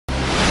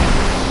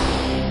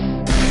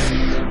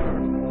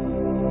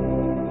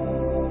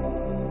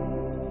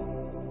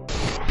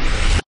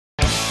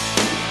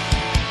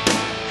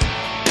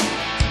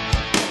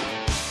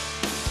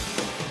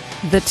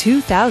The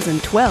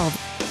 2012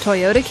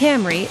 Toyota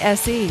Camry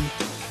SE.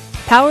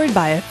 Powered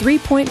by a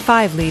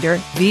 3.5-liter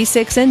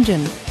V6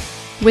 engine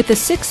with a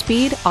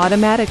 6-speed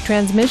automatic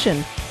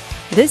transmission.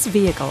 This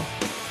vehicle,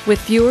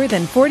 with fewer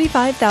than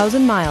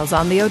 45,000 miles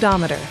on the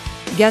odometer,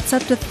 gets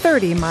up to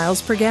 30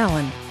 miles per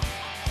gallon.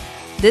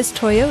 This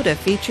Toyota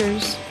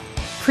features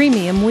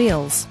premium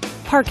wheels,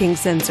 parking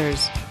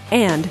sensors,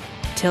 and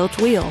tilt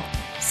wheel.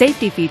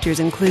 Safety features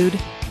include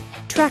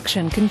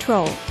traction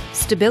control,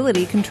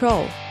 stability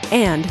control,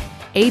 and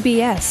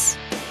ABS.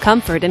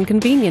 Comfort and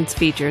convenience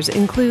features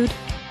include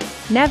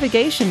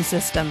navigation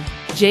system,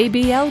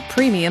 JBL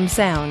premium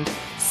sound,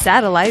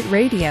 satellite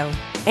radio,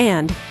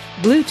 and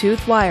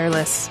Bluetooth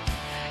wireless.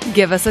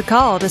 Give us a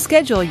call to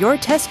schedule your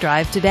test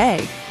drive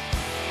today.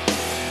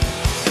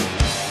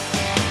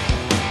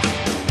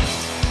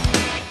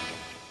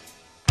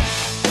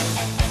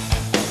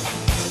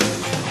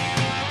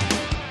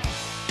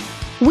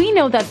 We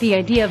know that the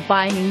idea of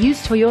buying a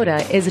used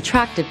Toyota is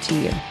attractive to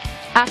you.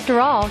 After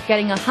all,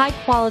 getting a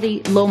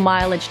high-quality,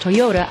 low-mileage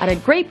Toyota at a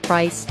great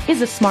price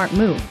is a smart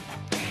move.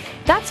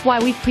 That's why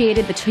we've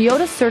created the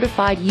Toyota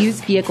Certified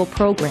Used Vehicle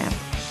Program.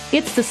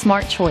 It's the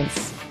smart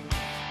choice.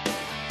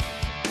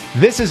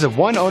 This is a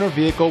one-owner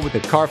vehicle with a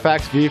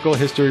Carfax Vehicle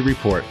History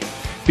Report.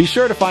 Be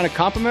sure to find a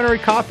complimentary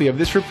copy of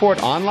this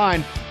report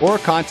online or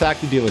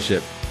contact the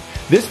dealership.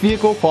 This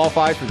vehicle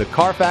qualifies for the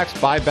Carfax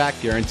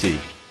Buyback Guarantee.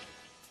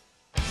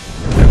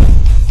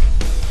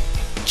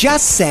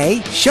 Just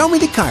say, "Show me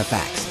the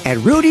Carfax" at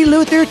Rudy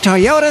Luther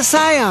Toyota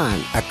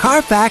Scion, a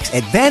Carfax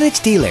Advantage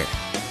dealer.